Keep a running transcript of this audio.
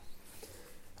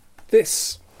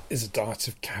This is a diet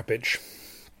of cabbage.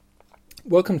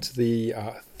 Welcome to the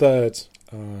third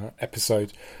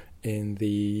episode in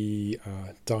the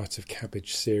diet of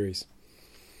cabbage series.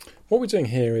 What we're doing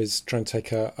here is trying to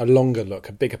take a longer look,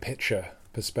 a bigger picture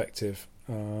perspective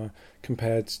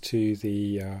compared to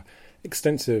the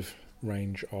extensive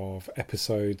range of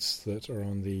episodes that are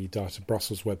on the Diet of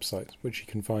Brussels website, which you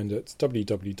can find at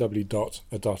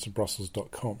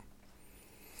www.adietofbrussels.com.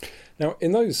 Now,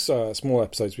 in those small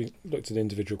episodes, we looked at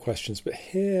individual questions, but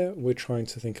here we're trying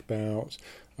to think about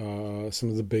some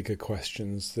of the bigger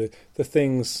questions, the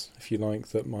things, if you like,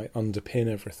 that might underpin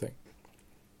everything.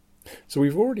 So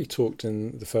we've already talked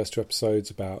in the first two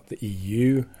episodes about the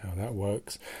EU, how that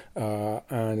works,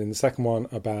 and in the second one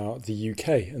about the UK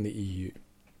and the EU.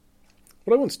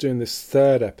 What I want to do in this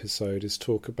third episode is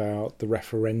talk about the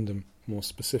referendum more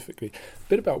specifically, a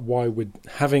bit about why we're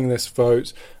having this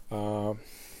vote,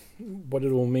 what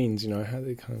it all means, how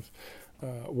it kind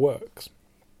of works.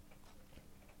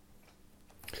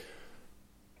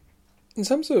 In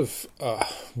terms of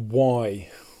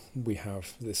why we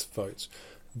have this vote,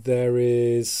 there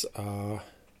is,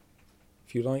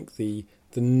 if you like, the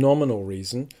nominal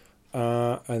reason,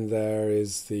 and there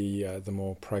is the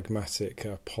more pragmatic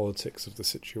politics of the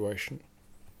situation.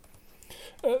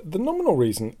 The nominal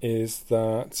reason is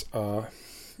that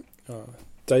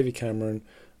David Cameron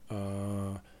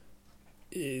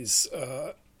is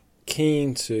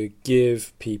keen to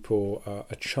give people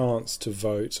a chance to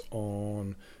vote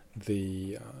on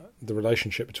the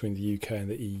relationship between the UK and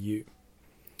the EU.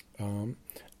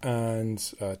 And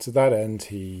to that end,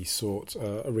 he sought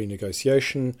a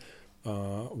renegotiation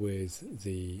with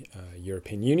the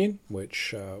European Union,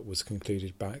 which was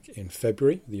concluded back in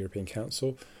February, the European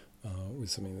Council, with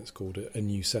something that's called a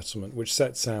new settlement, which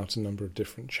sets out a number of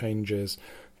different changes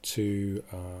to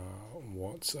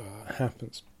what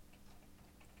happens.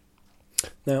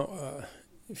 Now,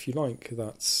 if you like,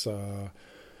 that's the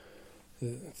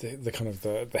kind of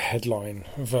the headline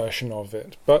version of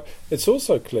it. But it's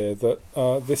also clear that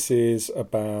this is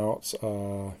about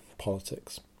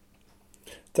politics.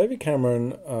 David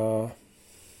Cameron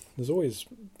has always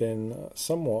been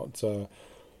somewhat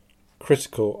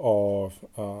critical of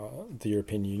the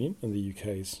European Union and the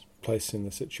UK's place in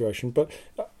the situation, but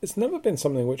it's never been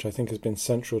something which I think has been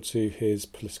central to his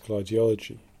political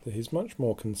ideology. That he's much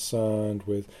more concerned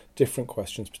with different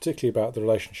questions, particularly about the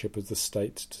relationship of the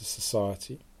state to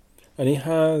society. And he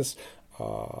has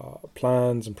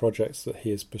plans and projects that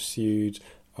he has pursued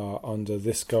under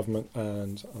this government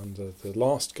and under the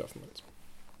last government.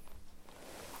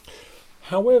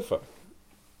 However,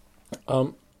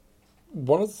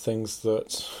 one of the things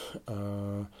that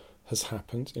has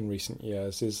happened in recent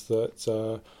years is that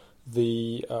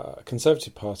the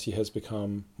Conservative Party has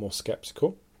become more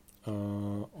sceptical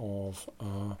of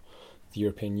the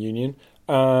European Union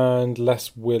and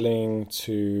less willing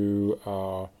to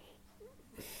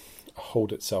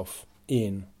hold itself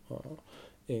in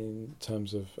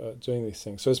terms of doing these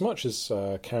things. So as much as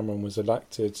Cameron was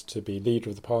elected to be leader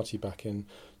of the party back in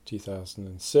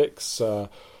 2006,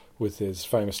 with his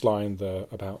famous line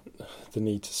about the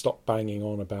need to stop banging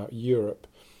on about Europe,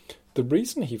 the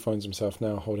reason he finds himself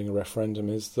now holding a referendum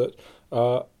is that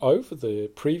over the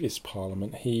previous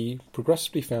parliament, he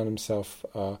progressively found himself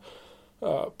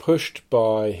pushed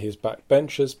by his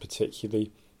backbenchers,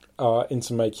 particularly,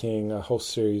 into making a whole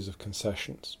series of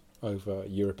concessions over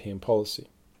European policy.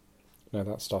 Now,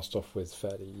 that started off with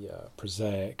fairly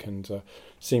prosaic and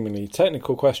seemingly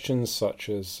technical questions, such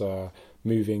as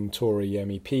moving Tory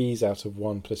MEPs out of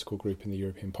one political group in the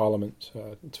European Parliament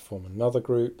to form another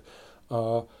group,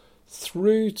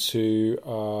 through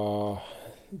to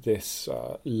this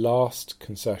last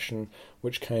concession,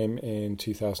 which came in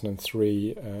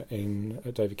 2003 in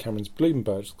David Cameron's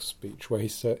Bloomberg speech, where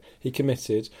he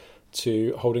committed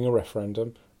to holding a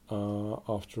referendum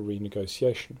after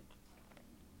renegotiation.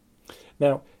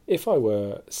 Now, if I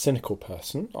were a cynical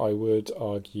person, I would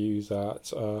argue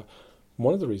that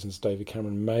one of the reasons David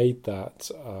Cameron made that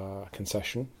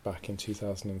concession back in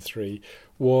 2003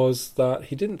 was that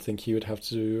he didn't think he would have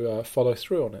to follow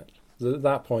through on it. At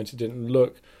that point, it didn't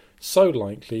look so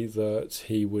likely that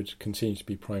he would continue to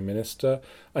be Prime Minister,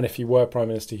 and if he were Prime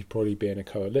Minister, he'd probably be in a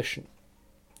coalition.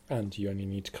 And you only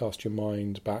need to cast your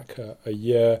mind back a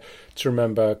year to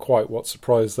remember quite what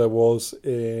surprise there was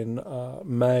in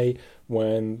May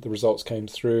when the results came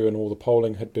through and all the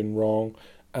polling had been wrong,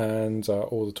 and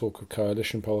all the talk of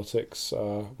coalition politics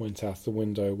went out the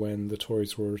window when the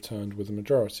Tories were returned with a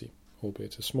majority,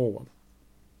 albeit a small one.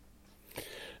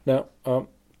 Now,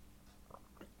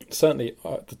 certainly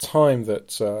at the time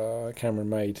that Cameron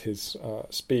made his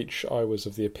speech, I was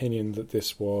of the opinion that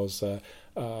this was a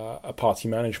party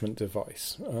management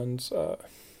device, and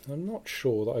I'm not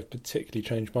sure that I've particularly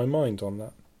changed my mind on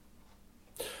that.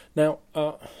 Now,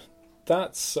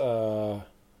 that's the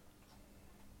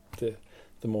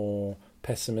more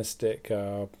pessimistic,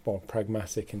 more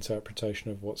pragmatic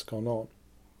interpretation of what's gone on.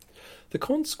 The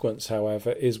consequence,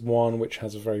 however, is one which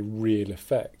has a very real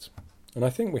effect. And I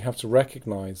think we have to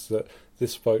recognise that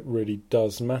this vote really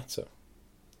does matter.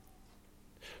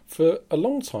 For a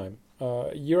long time,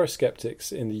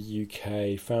 Eurosceptics in the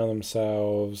UK found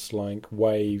themselves like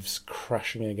waves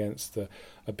crashing against a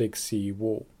big sea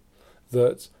wall.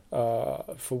 That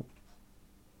for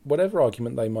whatever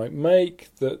argument they might make,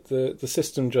 that the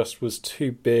system just was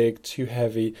too big, too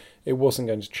heavy, it wasn't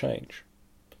going to change.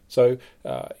 So,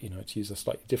 to use a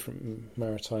slightly different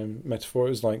maritime metaphor, it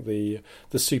was like the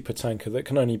super tanker that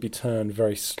can only be turned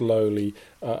very slowly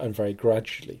and very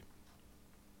gradually.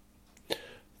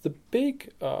 The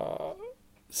big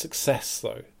success,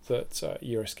 though, that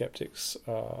Eurosceptics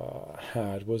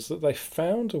had was that they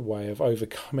found a way of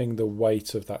overcoming the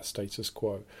weight of that status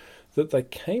quo, that they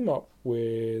came up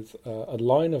with a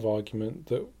line of argument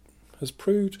that has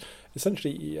proved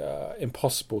essentially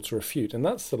impossible to refute, and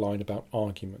that's the line about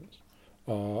argument,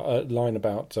 a line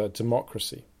about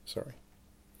democracy,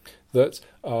 that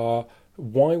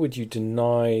why would you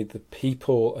deny the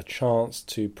people a chance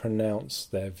to pronounce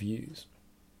their views?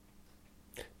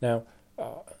 Now,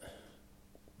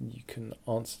 you can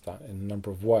answer that in a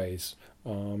number of ways.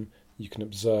 You can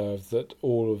observe that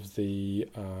all of the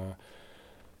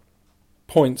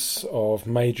points of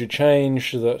major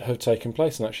change that have taken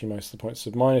place, and actually most of the points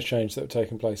of minor change that have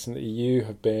taken place in the EU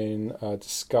have been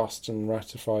discussed and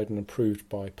ratified and approved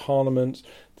by Parliament,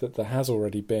 that there has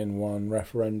already been one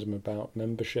referendum about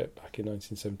membership back in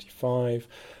 1975,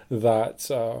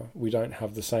 that we don't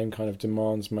have the same kind of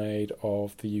demands made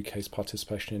of the UK's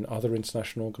participation in other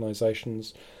international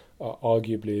organisations,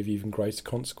 arguably of even greater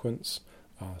consequence,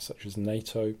 such as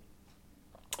NATO.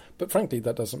 But frankly,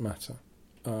 that doesn't matter.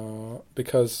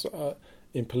 Because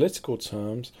in political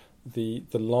terms, the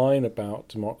line about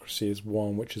democracy is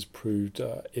one which has proved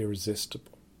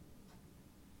irresistible.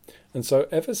 And so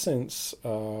ever since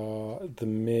the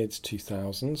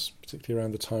mid-2000s, particularly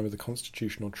around the time of the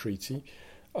Constitutional Treaty,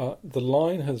 the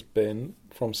line has been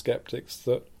from sceptics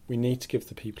that we need to give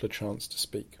the people a chance to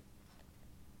speak.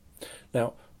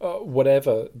 Now,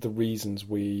 whatever the reasons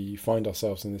we find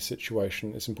ourselves in this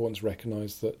situation, it's important to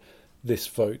recognise that this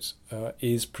vote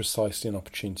is precisely an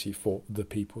opportunity for the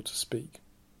people to speak.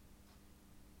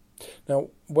 Now,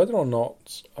 whether or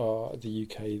not the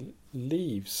UK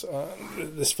leaves,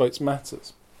 this vote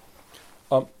matters.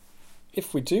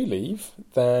 If we do leave,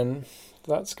 then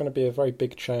that's going to be a very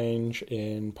big change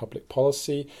in public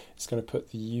policy. It's going to put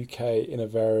the UK in a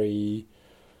very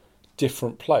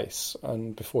different place.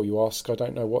 And before you ask, I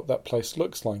don't know what that place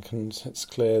looks like. And it's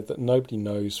clear that nobody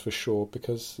knows for sure,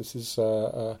 because this is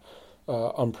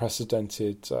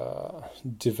unprecedented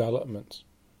development,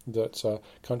 that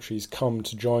countries come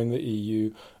to join the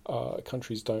EU,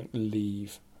 countries don't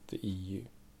leave the EU.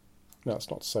 Now,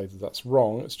 it's not to say that that's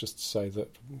wrong, it's just to say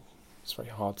that it's very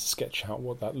hard to sketch out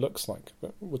what that looks like,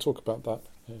 but we'll talk about that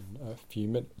in a few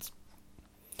minutes.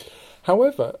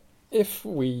 However, if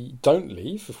we don't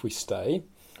leave, if we stay,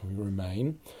 we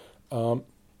remain,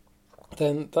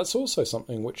 then that's also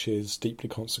something which is deeply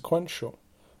consequential.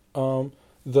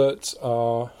 That,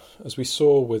 as we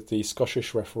saw with the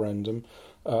Scottish referendum,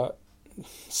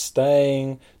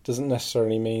 staying doesn't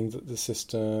necessarily mean that the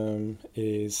system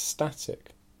is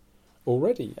static.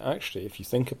 Already, actually, if you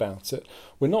think about it,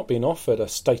 we're not being offered a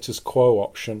status quo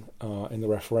option in the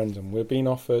referendum. We're being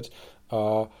offered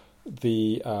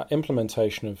the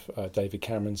implementation of David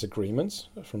Cameron's agreements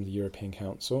from the European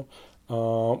Council,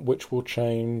 which will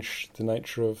change the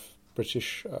nature of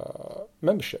British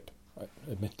membership.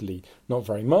 Admittedly, not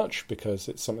very much, because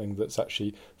it's something that's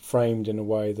actually framed in a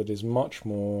way that is much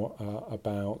more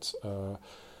about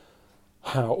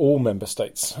how all member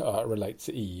states relate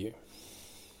to the EU.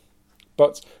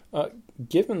 But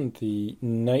given the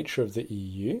nature of the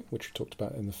EU, which we talked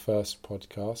about in the first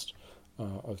podcast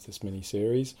of this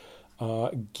mini-series,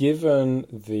 given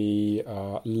the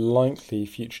likely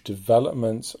future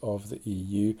development of the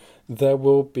EU, there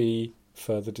will be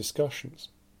further discussions.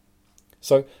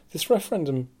 So this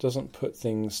referendum doesn't put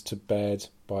things to bed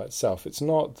by itself. It's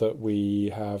not that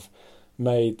we have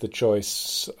made the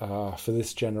choice for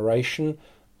this generation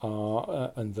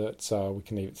and that we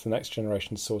can leave it to the next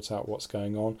generation to sort out what's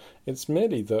going on. It's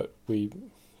merely that we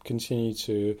continue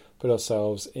to put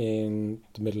ourselves in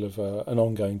the middle of an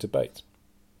ongoing debate.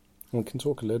 And we can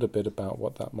talk a little bit about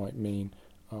what that might mean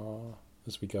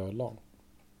as we go along.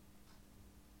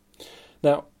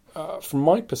 Now, from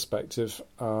my perspective,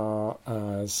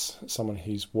 as someone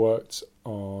who's worked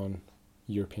on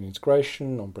European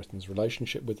integration, on Britain's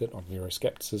relationship with it, on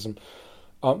Euroscepticism,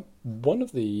 one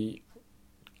of the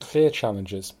clear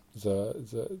challenges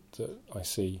that I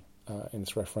see in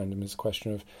this referendum is the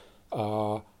question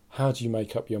of how do you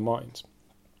make up your mind?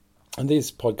 And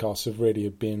these podcasts have really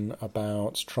been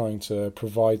about trying to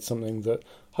provide something that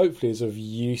hopefully is of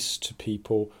use to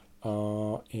people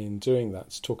in doing that.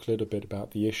 To talk a little bit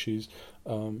about the issues.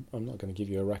 I'm not going to give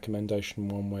you a recommendation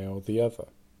one way or the other.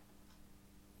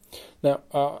 Now,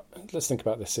 let's think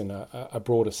about this in a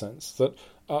broader sense, that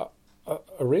a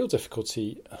real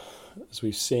difficulty, as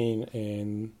we've seen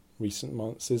in recent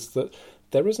months, is that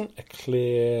there isn't a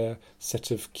clear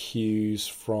set of cues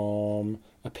from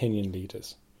opinion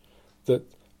leaders. That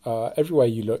everywhere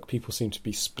you look, people seem to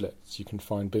be split. You can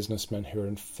find businessmen who are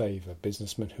in favour,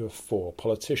 businessmen who are for,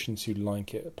 politicians who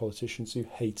like it, politicians who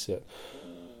hate it.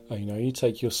 You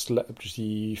take your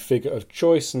celebrity figure of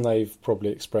choice and they've probably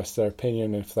expressed their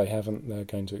opinion. If they haven't, they're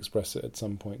going to express it at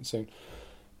some point soon.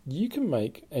 You can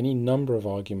make any number of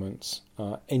arguments,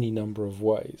 any number of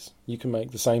ways. You can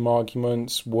make the same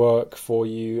arguments work for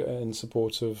you in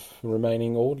support of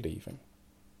remaining or leaving.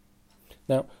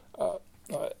 Now,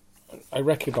 I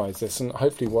recognise this, and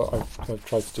hopefully what I've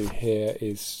tried to do here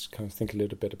is kind of think a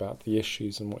little bit about the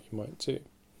issues and what you might do.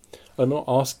 I'm not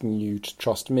asking you to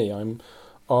trust me. I'm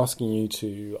asking you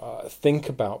to think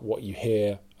about what you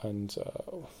hear and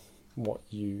what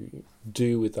you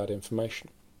do with that information.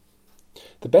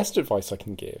 The best advice I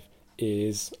can give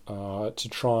is to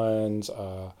try and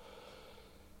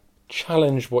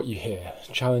challenge what you hear,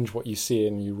 challenge what you see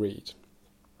and you read.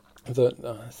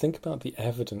 Think about the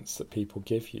evidence that people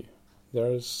give you.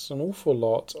 There is an awful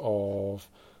lot of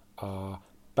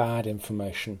bad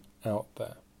information out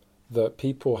there, that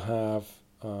people have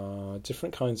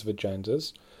different kinds of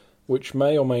agendas, which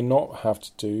may or may not have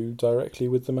to do directly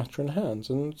with the matter in hand.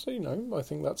 And so, I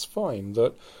think that's fine.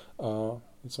 That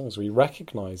as long as we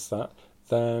recognise that,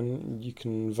 then you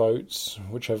can vote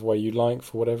whichever way you like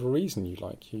for whatever reason you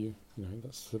like.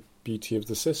 That's the beauty of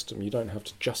the system. You don't have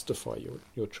to justify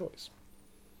your choice.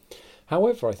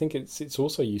 However, I think it's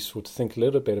also useful to think a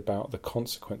little bit about the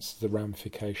consequences, the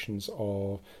ramifications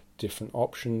of different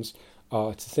options,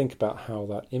 to think about how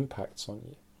that impacts on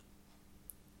you.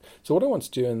 So what I want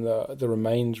to do in the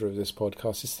remainder of this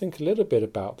podcast is think a little bit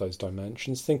about those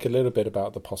dimensions, think a little bit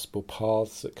about the possible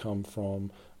paths that come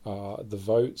from the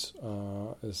vote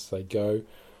as they go,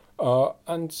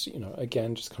 and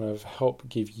again, just kind of help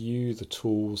give you the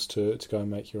tools to go and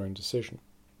make your own decision.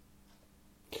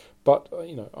 But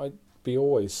I'd be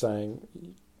always saying,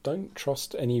 don't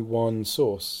trust any one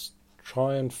source.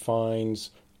 Try and find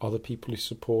other people who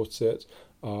support it,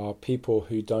 people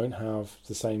who don't have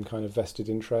the same kind of vested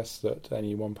interests that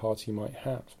any one party might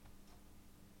have.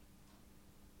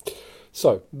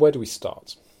 So, where do we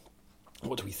start?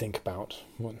 What do we think about?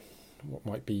 What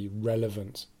might be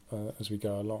relevant as we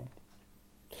go along?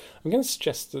 I'm going to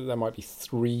suggest that there might be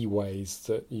three ways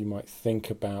that you might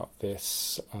think about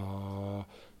this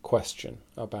question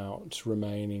about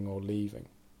remaining or leaving.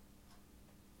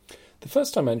 The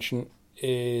first dimension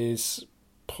is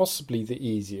possibly the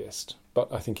easiest,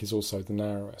 but I think is also the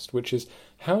narrowest, which is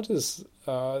how does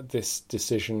this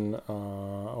decision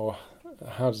or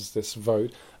how does this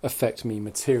vote affect me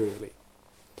materially?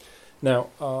 Now,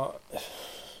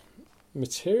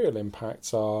 material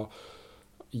impacts are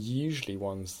usually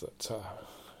ones that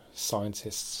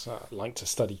scientists like to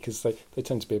study because they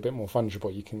tend to be a bit more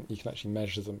fungible. You can actually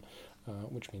measure them,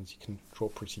 which means you can draw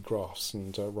pretty graphs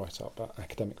and write up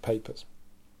academic papers.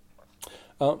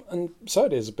 And so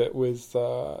it is a bit with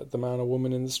the man or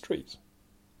woman in the street.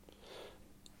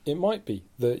 It might be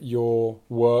that your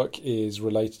work is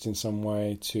related in some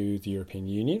way to the European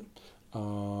Union,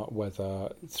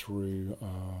 whether through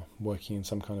working in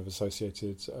some kind of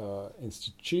associated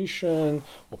institution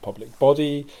or public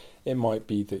body. It might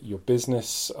be that your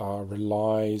business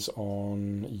relies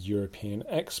on European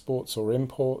exports or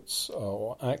imports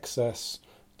or access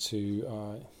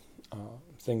to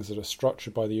things that are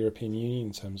structured by the European Union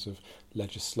in terms of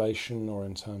legislation or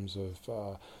in terms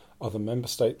of other member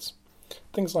states.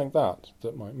 Things like that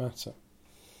might matter.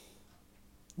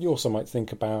 You also might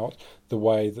think about the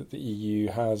way that the EU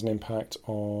has an impact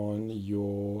on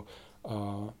your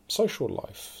social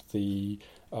life, the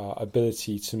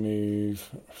ability to move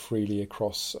freely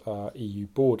across EU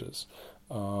borders,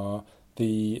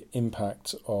 the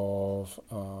impact of,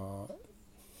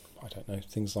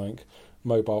 things like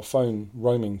mobile phone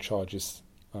roaming charges,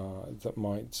 that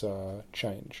might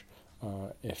change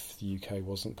if the UK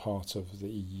wasn't part of the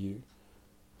EU.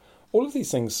 All of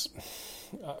these things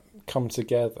come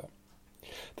together.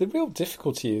 The real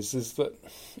difficulty is that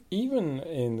even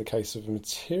in the case of a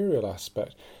material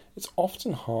aspect, it's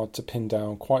often hard to pin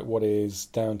down quite what is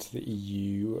down to the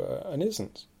EU and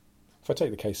isn't. If I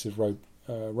take the case of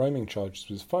roaming charges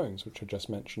with phones, which I just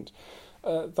mentioned,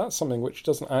 that's something which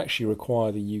doesn't actually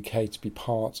require the UK to be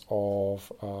part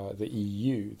of the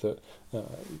EU, that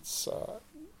it's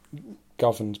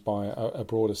governed by a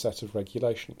broader set of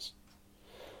regulations.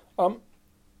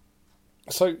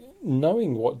 So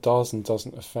knowing what does and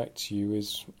doesn't affect you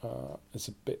is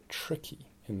a bit tricky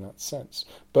in that sense,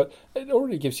 but it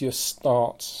already gives you a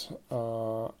start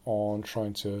on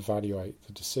trying to evaluate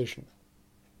the decision.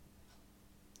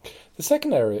 The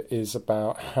second area is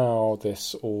about how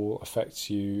this all affects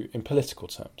you in political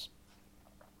terms.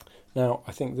 Now,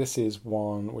 I think this is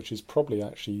one which is probably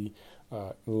actually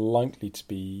likely to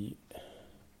be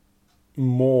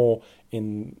more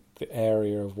in the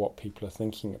area of what people are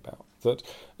thinking about. That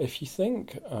if you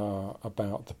think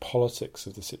about the politics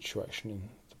of the situation in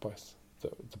both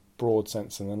the broad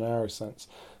sense and the narrow sense,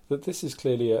 that this is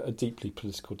clearly a deeply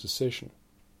political decision.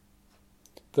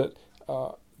 That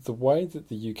the way that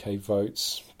the UK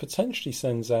votes potentially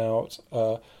sends out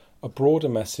a broader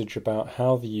message about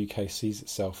how the UK sees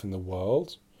itself in the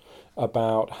world,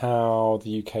 about how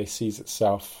the UK sees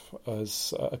itself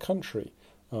as a country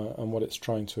and what it's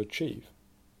trying to achieve.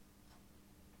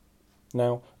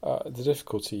 Now, the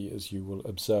difficulty, as you will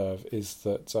observe, is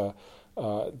that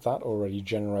that already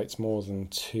generates more than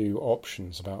two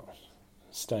options about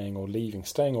staying or leaving.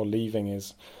 Staying or leaving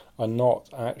are not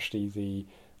actually the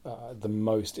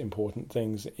most important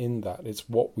things in that. It's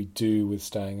what we do with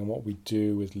staying and what we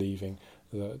do with leaving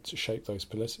to shape those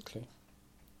politically.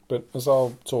 But as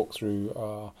I'll talk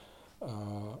through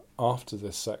after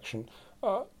this section,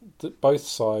 that both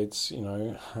sides,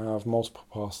 have multiple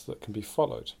paths that can be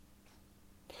followed.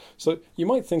 So you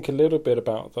might think a little bit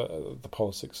about the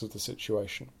politics of the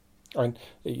situation. And,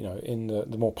 in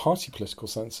the more party political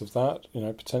sense of that,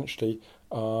 potentially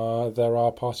there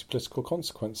are party political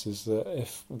consequences that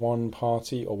if one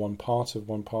party or one part of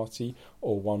one party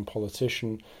or one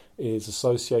politician is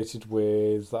associated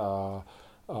with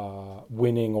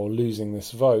winning or losing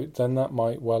this vote, then that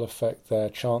might well affect their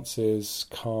chances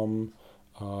come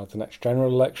the next general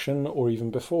election or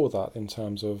even before that in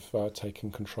terms of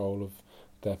taking control of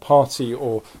their party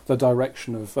or the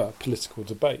direction of political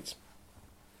debate.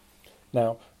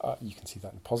 Now, you can see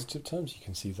that in positive terms, you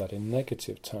can see that in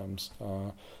negative terms,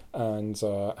 and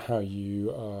how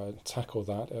you tackle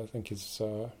that, I think is,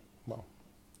 I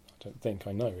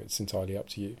know, it's entirely up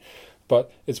to you.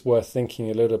 But it's worth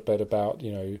thinking a little bit about,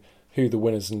 who the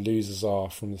winners and losers are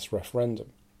from this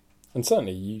referendum. And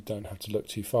certainly you don't have to look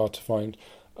too far to find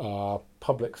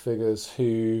public figures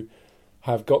who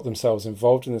have got themselves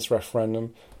involved in this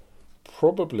referendum,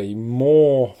 probably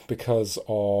more because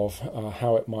of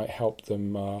how it might help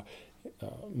them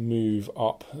move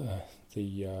up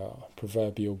the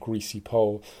proverbial greasy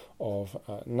pole of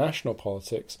national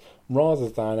politics, rather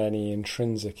than any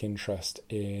intrinsic interest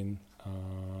in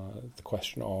the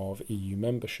question of EU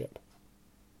membership.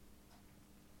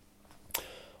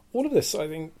 All of this, I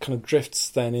think, kind of drifts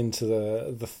then into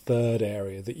the third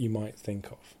area that you might think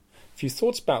of. If you've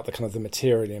thought about the kind of the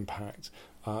material impact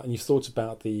and you've thought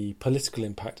about the political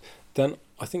impact, then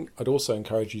I think I'd also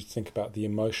encourage you to think about the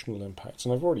emotional impact.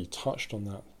 And I've already touched on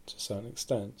that to a certain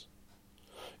extent.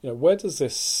 Where does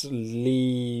this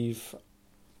leave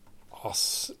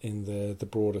us in the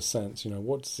broader sense?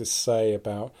 What does this say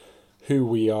about who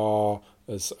we are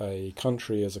as a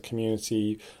country, as a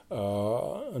community,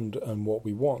 and what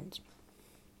we want?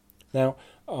 Now,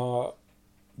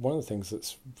 one of the things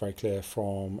that's very clear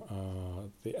from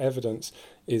the evidence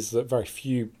is that very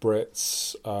few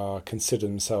Brits consider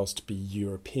themselves to be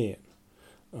European.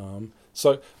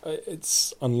 So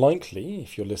it's unlikely,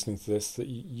 if you're listening to this, that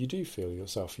you do feel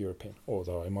yourself European,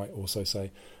 although I might also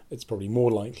say it's probably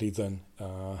more likely than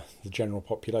the general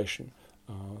population,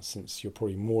 since you're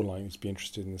probably more likely to be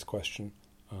interested in this question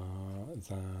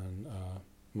than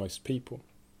most people.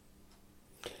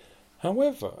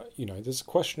 However, there's a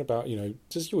question about,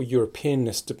 does your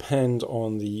Europeanness depend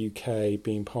on the UK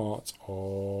being part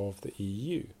of the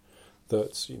EU?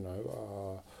 That,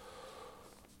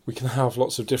 we can have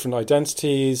lots of different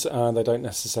identities and they don't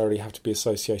necessarily have to be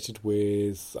associated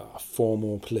with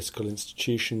formal political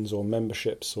institutions or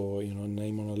memberships or,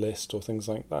 name on a list or things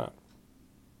like that.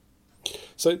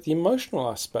 So the emotional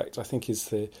aspect, I think, is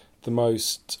the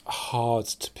most hard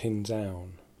to pin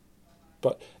down.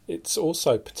 but it's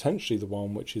also potentially the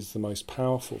one which is the most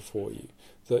powerful for you.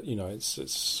 That, it's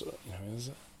there's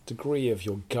a degree of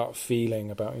your gut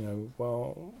feeling about,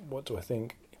 well, what do I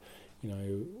think,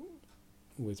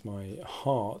 with my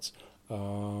heart,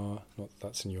 not that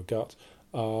that's in your gut,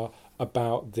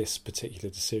 about this particular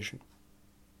decision.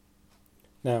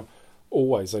 Now,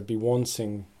 always I'd be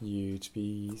wanting you to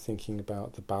be thinking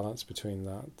about the balance between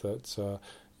that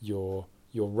your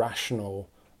rational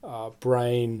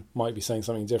brain might be saying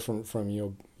something different from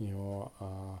your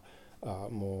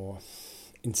more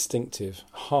instinctive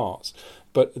heart,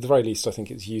 but at the very least I think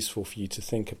it's useful for you to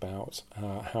think about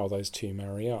how those two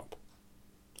marry up.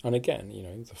 And again,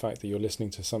 the fact that you're listening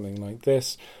to something like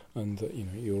this and that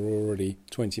you're already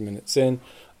 20 minutes in,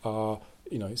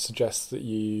 suggests that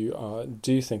you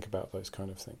do think about those kind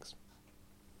of things.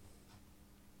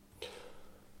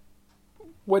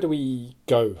 Where do we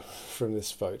go from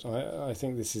this vote? I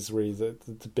think this is really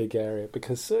the big area,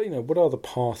 because what are the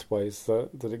pathways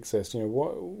that exist?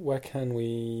 Where can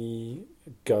we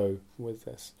go with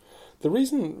this? The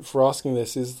reason for asking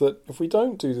this is that if we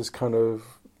don't do this kind of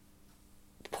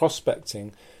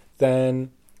prospecting,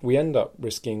 then we end up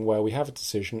risking where we have a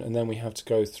decision and then we have to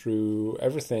go through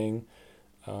everything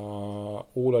all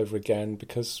over again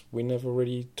because we never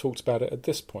really talked about it at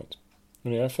this point.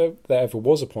 If there ever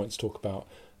was a point to talk about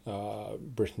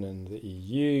Britain and the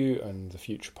EU and the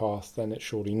future path, then it's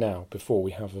surely now, before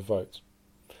we have a vote.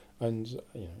 And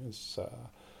as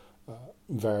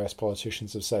various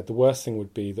politicians have said, the worst thing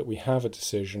would be that we have a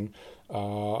decision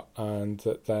and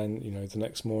that then the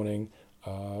next morning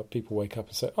people wake up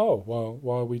and say, "Oh, well,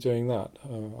 why are we doing that?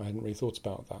 I hadn't really thought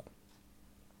about that."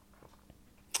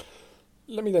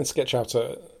 Let me then sketch out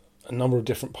a number of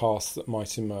different paths that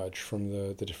might emerge from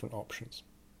the different options.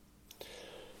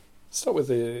 Start with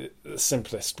the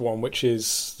simplest one, which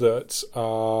is that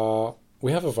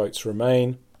we have a vote to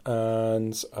remain,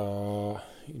 and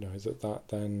that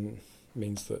then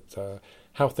means that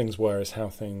how things were is how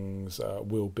things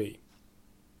will be.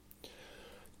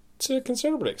 To a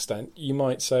considerable extent, you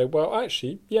might say, well,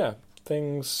 actually, yeah,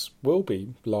 things will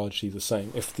be largely the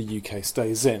same if the UK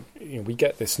stays in. We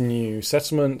get this new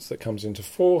settlement that comes into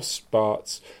force,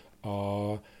 but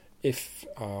if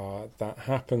that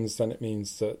happens, then it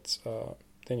means that the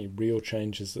only real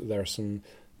change is that there are some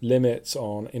limits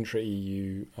on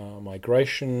intra-EU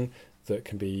migration that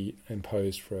can be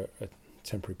imposed for a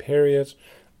temporary period.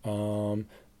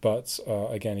 But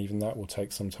again, even that will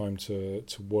take some time to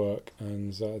work,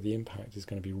 and the impact is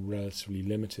going to be relatively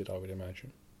limited, I would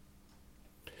imagine.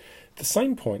 At the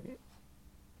same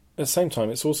time,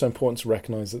 it's also important to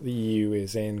recognise that the EU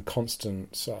is in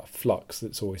constant flux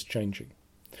that's always changing.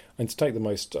 And to take the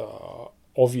most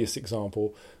obvious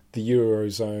example, the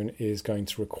Eurozone is going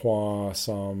to require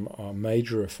some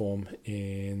major reform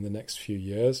in the next few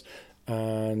years,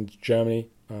 and Germany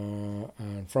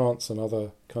and France and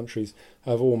other countries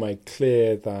have all made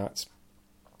clear that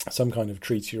some kind of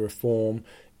treaty reform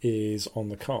is on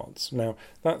the cards. Now,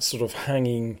 that's sort of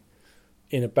hanging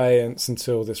in abeyance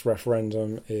until this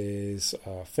referendum is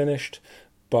finished,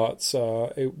 but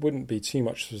it wouldn't be too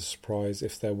much of a surprise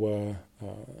if there were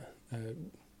a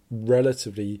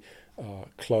relatively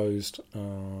closed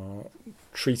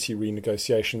treaty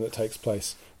renegotiation that takes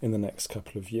place in the next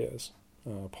couple of years,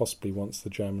 possibly once the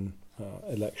German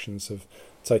elections have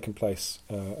taken place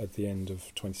at the end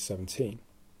of 2017.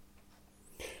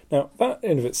 Now, that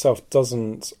in of itself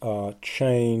doesn't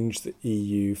change the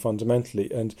EU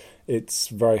fundamentally, and it's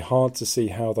very hard to see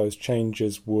how those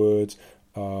changes would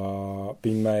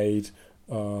be made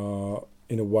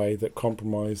in a way that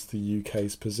compromised the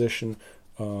UK's position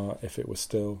if it was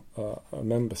still a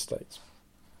member state.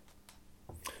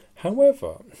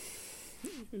 However,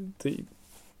 the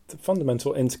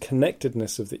fundamental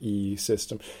interconnectedness of the EU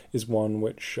system is one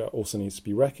which also needs to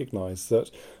be recognised,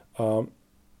 that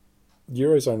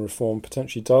Eurozone reform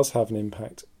potentially does have an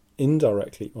impact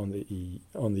indirectly on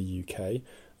the UK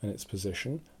and its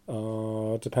position,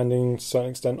 depending to a certain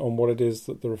extent on what it is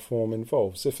that the reform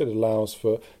involves. If it allows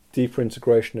for deeper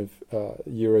integration of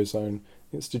Eurozone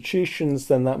institutions,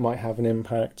 then that might have an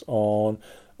impact on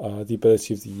the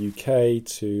ability of the UK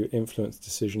to influence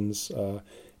decisions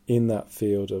in that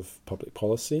field of public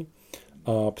policy.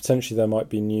 Potentially there might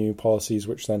be new policies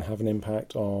which then have an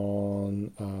impact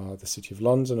on the City of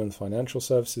London and the financial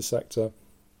services sector,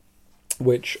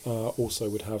 which also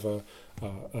would have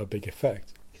a big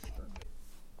effect.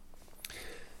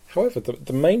 However,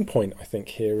 the main point I think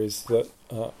here is that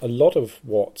a lot of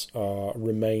what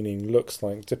remaining looks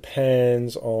like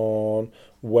depends on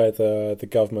whether the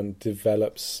government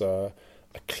develops a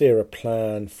clearer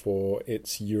plan for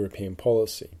its European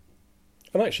policy.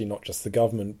 and actually not just the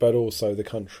government, but also the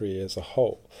country as a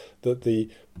whole, that the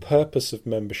purpose of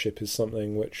membership is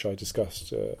something which I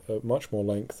discussed at much more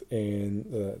length in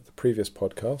the previous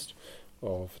podcast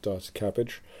of Diet of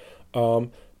Cabbage,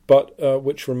 but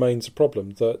which remains a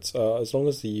problem, that as long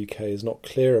as the UK is not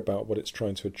clear about what it's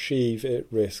trying to achieve, it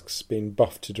risks being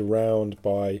buffeted around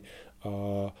by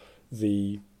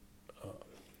the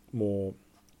more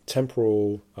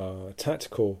temporal,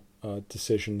 tactical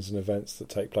decisions and events that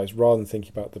take place, rather than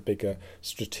thinking about the bigger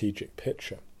strategic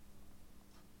picture.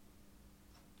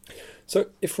 So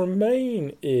if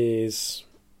Remain is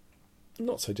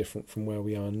not so different from where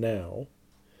we are now,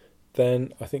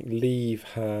 then I think Leave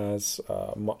has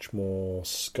much more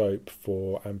scope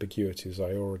for ambiguity, as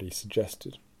I already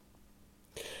suggested.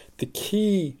 The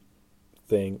key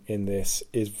thing in this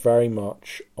is very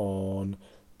much on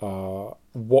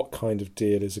what kind of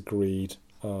deal is agreed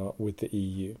with the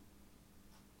EU.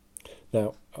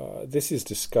 Now, this is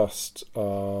discussed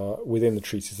within the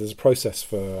treaties. There's a process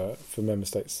for member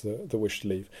states that wish to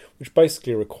leave, which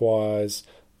basically requires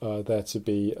there to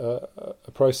be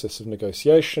a process of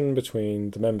negotiation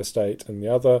between the member state and the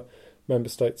other member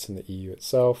states and the EU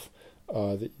itself.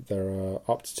 There are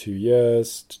up to 2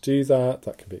 years to do that.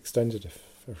 That can be extended if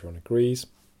everyone agrees.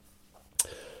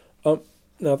 Now,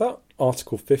 that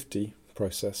Article 50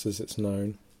 process, as it's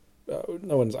known,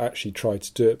 no one's actually tried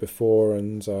to do it before,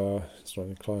 and it's not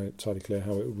entirely clear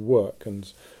how it would work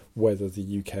and whether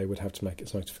the UK would have to make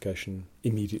its notification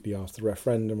immediately after the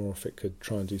referendum, or if it could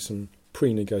try and do some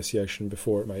pre-negotiation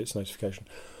before it made its notification.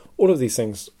 All of these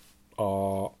things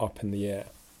are up in the air,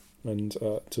 and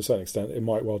to a certain extent it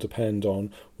might well depend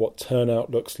on what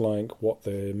turnout looks like, what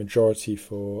the majority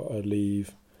for a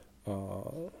Leave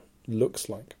looks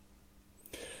like.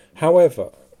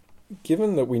 However,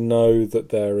 given that we know that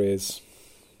there is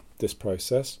this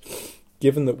process,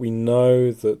 given that we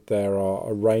know that there are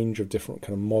a range of different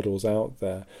kind of models out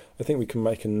there, I think we can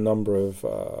make a number of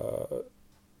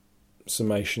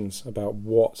summations about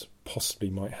what possibly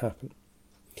might happen.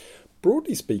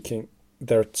 Broadly speaking,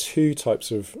 there are two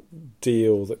types of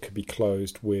deal that could be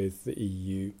closed with the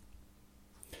EU.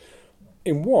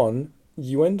 In one,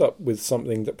 you end up with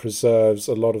something that preserves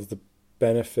a lot of the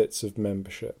benefits of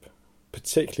membership,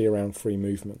 particularly around free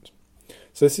movement.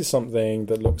 So this is something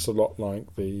that looks a lot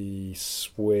like the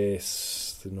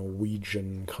Swiss, the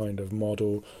Norwegian kind of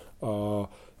model,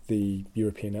 the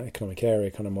European Economic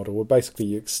Area kind of model, where basically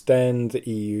you extend the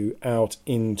EU out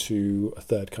into a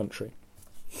third country.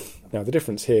 Now, the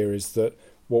difference here is that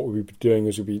what we'll be doing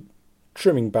is we'll be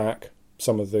trimming back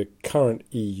some of the current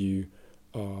EU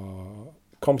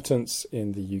competence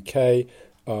in the UK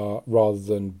rather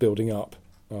than building up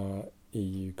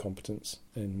EU competence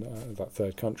in that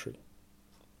third country.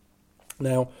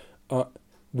 Now,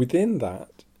 within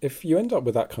that, if you end up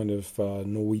with that kind of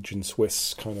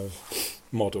Norwegian-Swiss kind of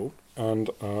model, and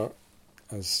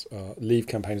as Leave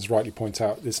campaigners rightly point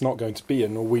out, it's not going to be a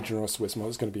Norwegian or a Swiss model,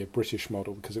 it's going to be a British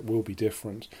model because it will be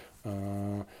different.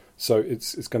 So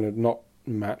it's going to not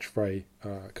match very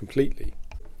completely.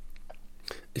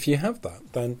 If you have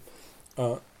that, then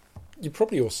you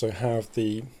probably also have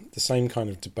the same kind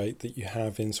of debate that you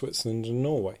have in Switzerland and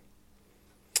Norway.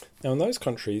 Now, in those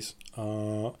countries,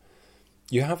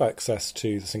 you have access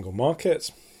to the single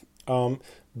market,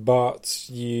 but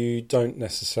you don't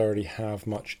necessarily have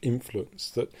much influence.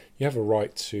 That you have a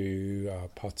right to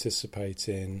participate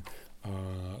in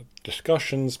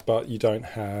discussions, but you don't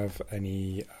have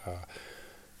any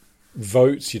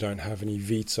votes, you don't have any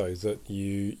veto, that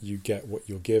you get what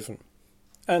you're given.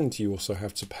 And you also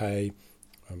have to pay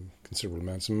considerable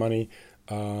amounts of money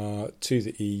to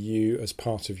the EU as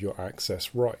part of your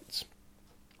access rights.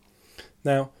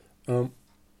 Now,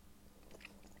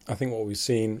 I think what we've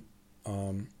seen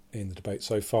in the debate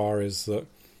so far is that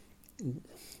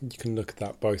you can look at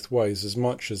that both ways. As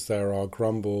much as there are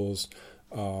grumbles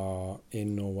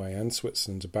in Norway and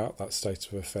Switzerland about that state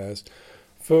of affairs,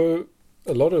 for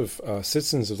a lot of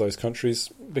citizens of those countries,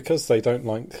 because they don't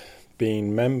like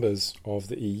being members of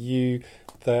the EU,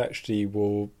 they actually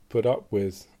will put up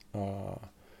with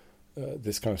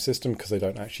this kind of system because they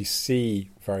don't actually see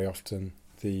very often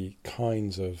the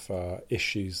kinds of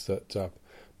issues that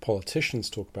politicians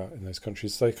talk about in those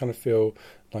countries. So they kind of feel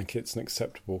like it's an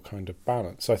acceptable kind of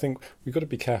balance. So I think we've got to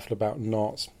be careful about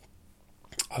not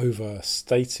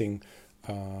overstating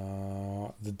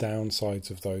the downsides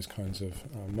of those kinds of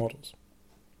models.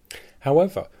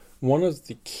 However, one of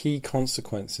the key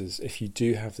consequences, if you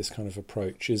do have this kind of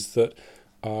approach, is that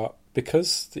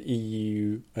because the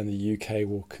EU and the UK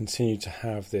will continue to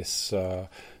have this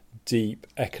deep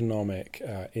economic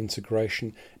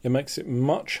integration, it makes it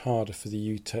much harder for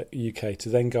the UK to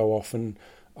then go off and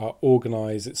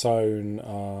organise its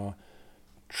own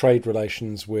trade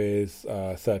relations with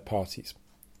third parties.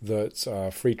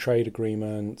 That free trade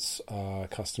agreements,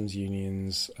 customs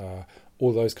unions,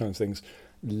 all those kinds of things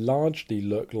largely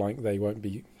look like they won't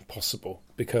be possible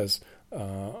because,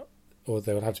 or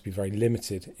they will have to be very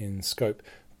limited in scope,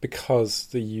 because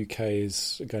the UK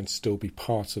is going to still be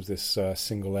part of this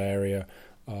single area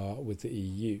with the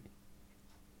EU.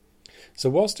 So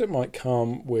whilst it might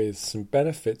come with some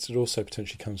benefits, it also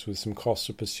potentially comes with some costs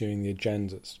of pursuing the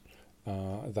agendas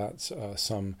that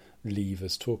some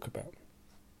leavers talk about.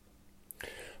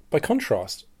 By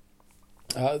contrast,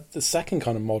 the second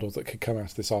kind of model that could come out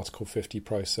of this Article 50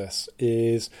 process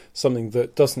is something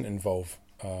that doesn't involve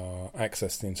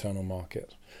access to the internal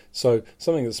market. So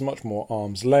something that's much more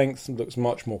arm's length, looks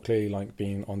much more clearly like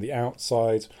being on the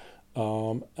outside,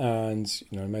 and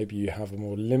maybe you have a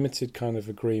more limited kind of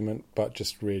agreement, but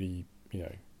just really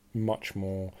much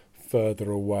more further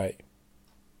away.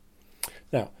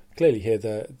 Now, clearly here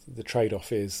the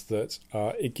trade-off is that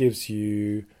it gives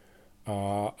you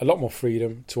a lot more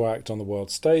freedom to act on the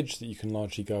world stage, that you can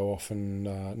largely go off and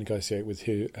negotiate with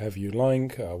whoever you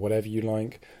like, whatever you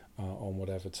like, on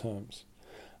whatever terms.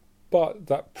 But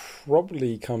that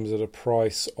probably comes at a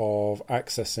price of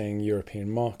accessing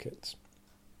European markets.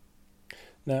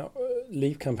 Now,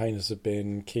 Leave campaigners have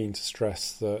been keen to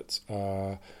stress that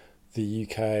the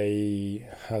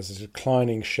UK has a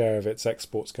declining share of its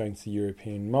exports going to the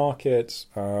European market,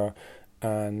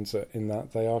 and in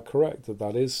that they are correct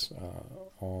that is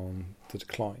on the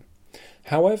decline.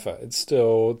 However, it's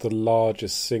still the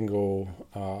largest single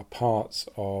part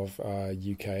of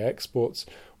UK exports,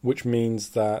 which means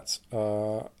that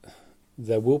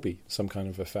there will be some kind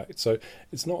of effect. So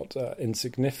it's not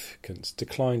insignificant.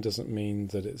 Decline doesn't mean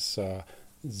that it's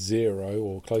zero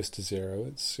or close to zero.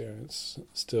 It's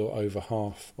still over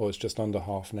half, or it's just under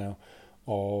half now,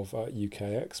 of UK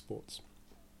exports.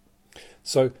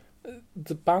 So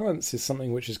the balance is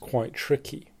something which is quite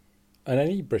tricky, and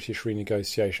any British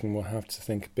renegotiation will have to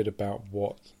think a bit about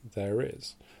what there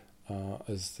is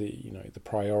as the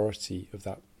priority of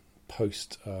that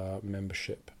post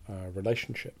membership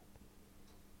relationship.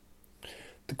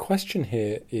 The question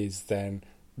here is then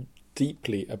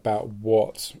deeply about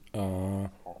what the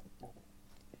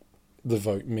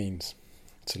vote means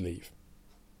to leave.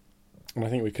 And I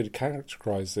think we could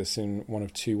categorise this in one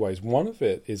of two ways. One of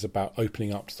it is about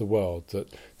opening up to the world,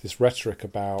 that this rhetoric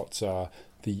about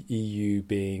the EU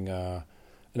being an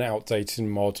outdated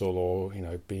model, or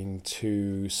being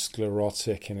too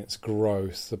sclerotic in its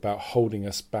growth, about holding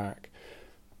us back.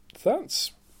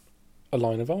 That's a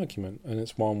line of argument, and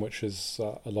it's one which has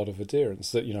a lot of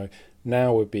adherence. That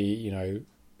now would be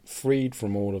freed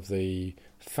from all of the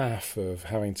faff of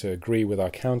having to agree with our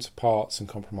counterparts and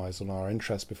compromise on our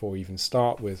interests before we even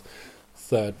start with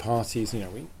third parties.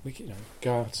 We could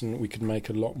go out and we could make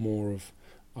a lot more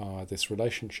of this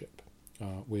relationship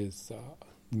with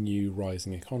new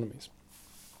rising economies.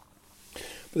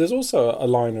 But there's also a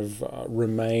line of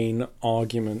Remain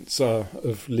arguments,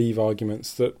 of Leave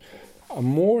arguments, that are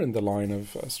more in the line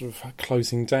of sort of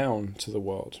closing down to the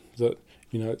world. That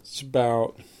it's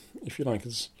about, if you like,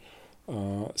 it's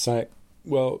saying,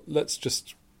 well, let's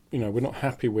just, we're not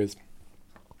happy with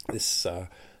this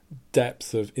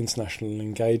depth of international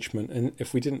engagement, and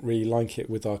if we didn't really like it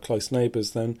with our close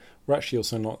neighbours, then we're actually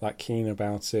also not that keen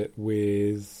about it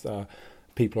with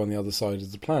people on the other side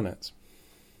of the planet.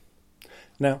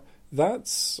 Now,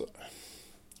 that's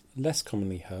less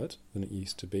commonly heard than it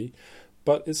used to be,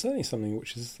 but it's certainly something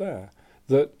which is there.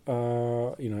 That,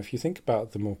 if you think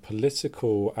about the more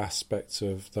political aspects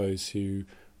of those who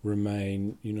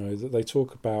Remain, that they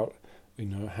talk about,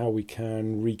 how we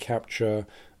can recapture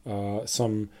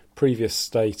some previous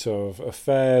state of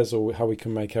affairs, or how we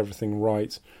can make everything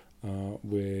right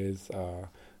with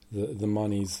the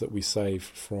monies that we save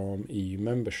from EU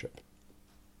membership.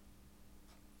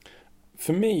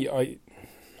 For me, I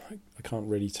can't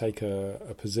really take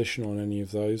a position on any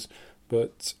of those,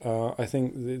 but I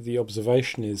think the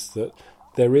observation is that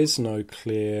there is no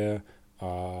clear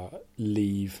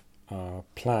Leave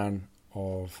plan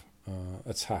of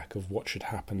attack of what should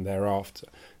happen thereafter.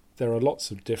 There are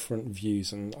lots of different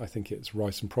views, and I think it's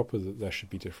right and proper that there should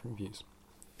be different views.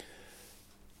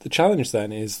 The challenge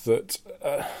then is that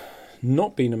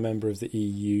not being a member of the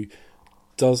EU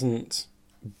doesn't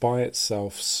by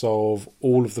itself solve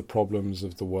all of the problems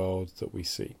of the world that we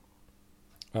see.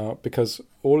 Because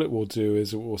all it will do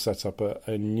is it will set up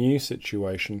a new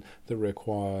situation that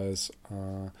requires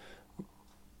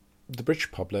the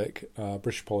British public,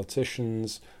 British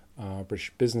politicians,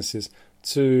 British businesses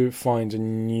to find a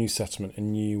new settlement, a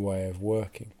new way of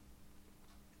working.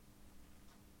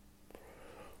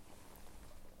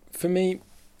 For me,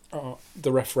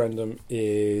 the referendum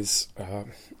is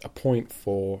a point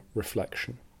for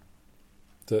reflection.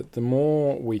 That the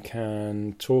more we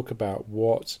can talk about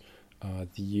what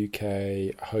the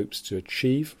UK hopes to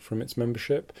achieve from its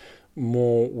membership,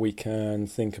 more we can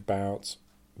think about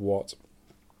what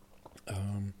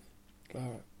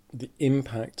the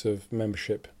impact of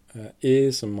membership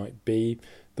is and might be,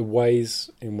 the ways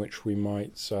in which we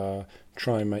might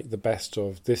try and make the best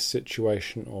of this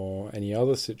situation or any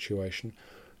other situation,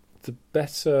 the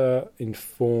better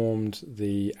informed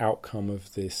the outcome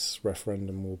of this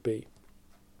referendum will be.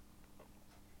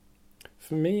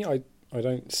 For me, I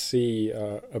don't see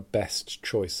a best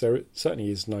choice. There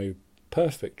certainly is no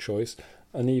perfect choice,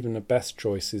 and even a best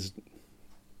choice is,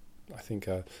 I think,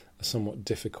 a somewhat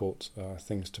difficult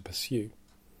things to pursue.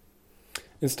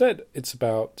 Instead, it's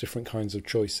about different kinds of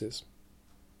choices.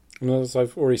 And as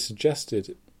I've already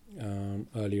suggested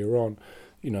earlier on,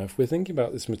 if we're thinking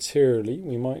about this materially,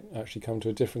 we might actually come to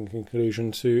a different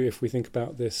conclusion to if we think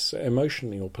about this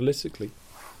emotionally or politically.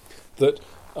 That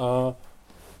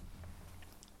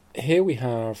here we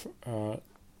have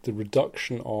the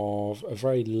reduction of a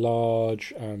very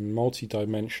large and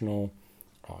multi-dimensional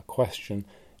question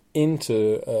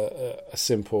into a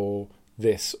simple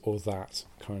this or that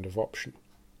kind of option.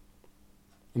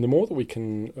 And the more that we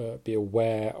can be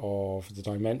aware of the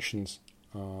dimensions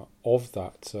of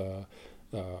that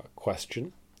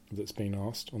question that's been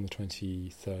asked on the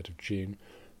 23rd of June,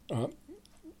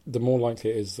 the more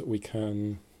likely it is that we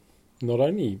can not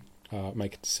only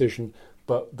make a decision,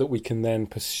 but that we can then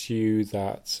pursue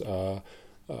that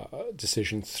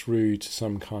decision through to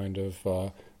some kind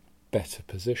of better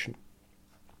position.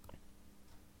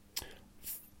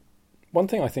 One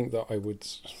thing I think that I would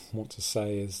want to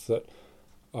say is that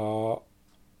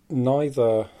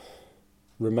neither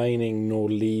remaining nor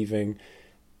leaving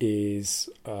is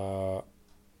a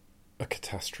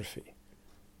catastrophe.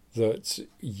 That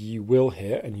you will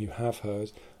hear, and you have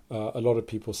heard, a lot of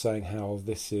people saying how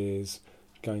this is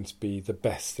going to be the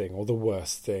best thing or the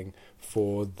worst thing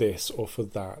for this or for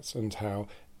that, and how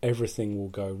everything will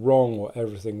go wrong or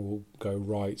everything will go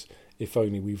right if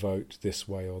only we vote this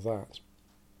way or that.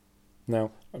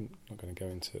 Now, I'm not going to go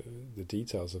into the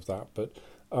details of that, but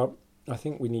I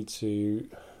think we need to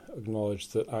acknowledge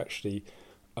that actually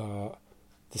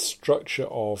the structure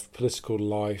of political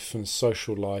life and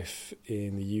social life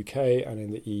in the UK and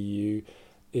in the EU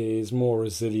is more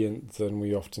resilient than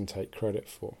we often take credit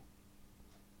for.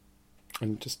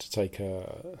 And just to take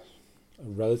a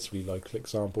relatively local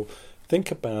example,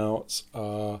 think about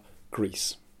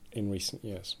Greece in recent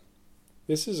years.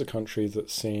 This is a country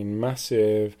that's seen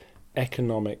massive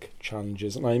economic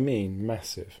challenges, and I mean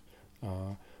massive,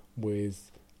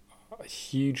 with a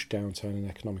huge downturn in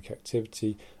economic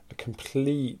activity, a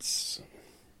complete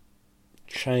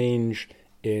change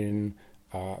in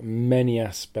many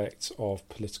aspects of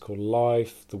political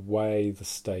life, the way the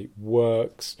state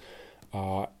works,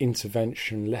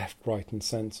 intervention left, right and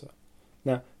centre.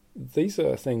 Now, these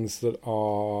are things that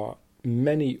are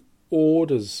many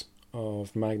orders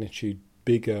of magnitude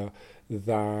bigger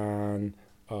than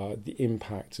the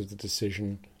impact of the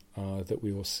decision that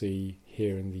we will see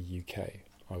here in the UK,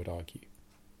 I would argue.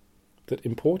 That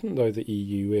important though the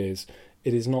EU is,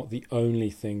 it is not the only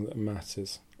thing that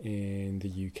matters in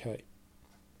the UK.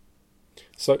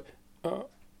 So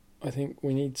I think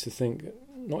we need to think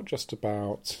not just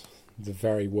about the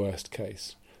very worst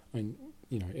case.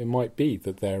 It might be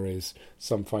that there is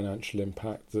some financial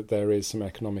impact, that there is some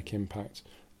economic impact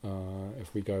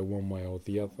if we go one way or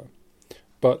the other.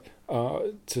 But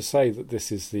to say that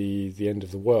this is the end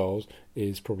of the world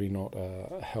is probably not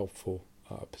a helpful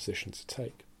position to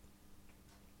take.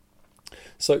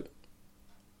 So,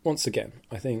 once again,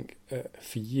 I think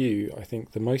for you, I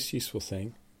think the most useful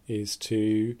thing is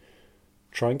to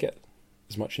try and get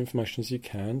as much information as you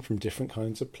can from different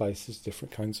kinds of places,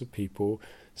 different kinds of people,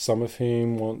 some of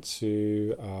whom want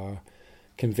to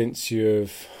convince you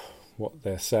of what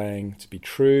they're saying to be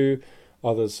true,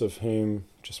 others of whom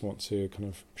just want to kind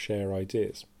of share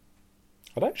ideas.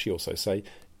 I'd actually also say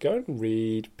go and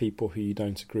read people who you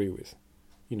don't agree with.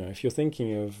 If you're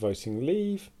thinking of voting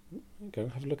Leave, go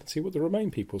and have a look and see what the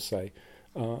Remain people say.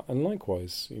 And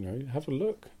likewise, have a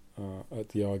look at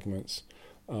the arguments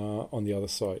on the other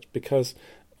side. Because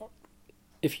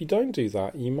if you don't do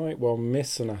that, you might well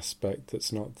miss an aspect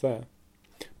that's not there.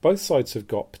 Both sides have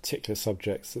got particular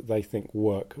subjects that they think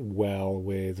work well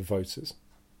with voters.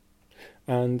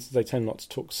 And they tend not to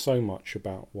talk so much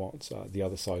about what the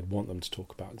other side want them to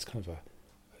talk about. It's kind of a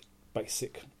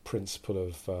basic principle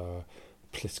of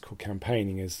political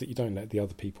campaigning is that you don't let the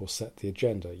other people set the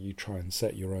agenda. You try and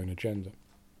set your own agenda.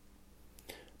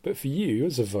 But for you,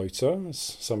 as a voter, as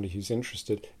somebody who's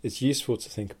interested, it's useful to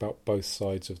think about both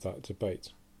sides of that debate.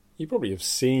 You probably have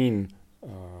seen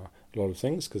a lot of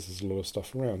things because there's a lot of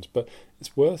stuff around, but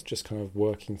it's worth just kind of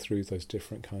working through those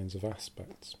different kinds of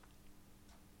aspects.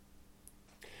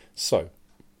 So,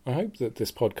 I hope that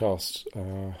this podcast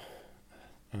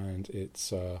and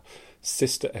its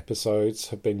sister episodes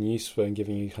have been useful in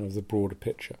giving you kind of the broader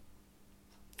picture.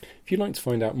 If you'd like to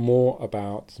find out more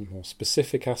about more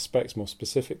specific aspects, more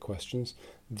specific questions,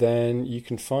 then you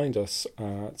can find us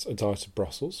at Adata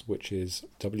Brussels, which is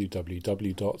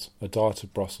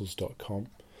www.adatabrussels.com,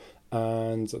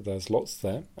 and there's lots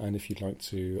there. And if you'd like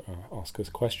to ask us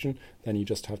a question, then you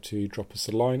just have to drop us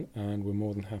a line, and we're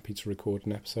more than happy to record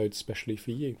an episode especially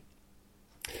for you.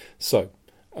 So,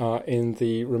 in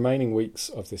the remaining weeks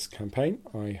of this campaign,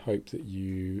 I hope that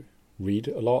you read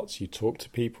a lot, you talk to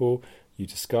people, you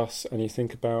discuss, and you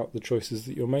think about the choices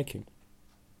that you're making.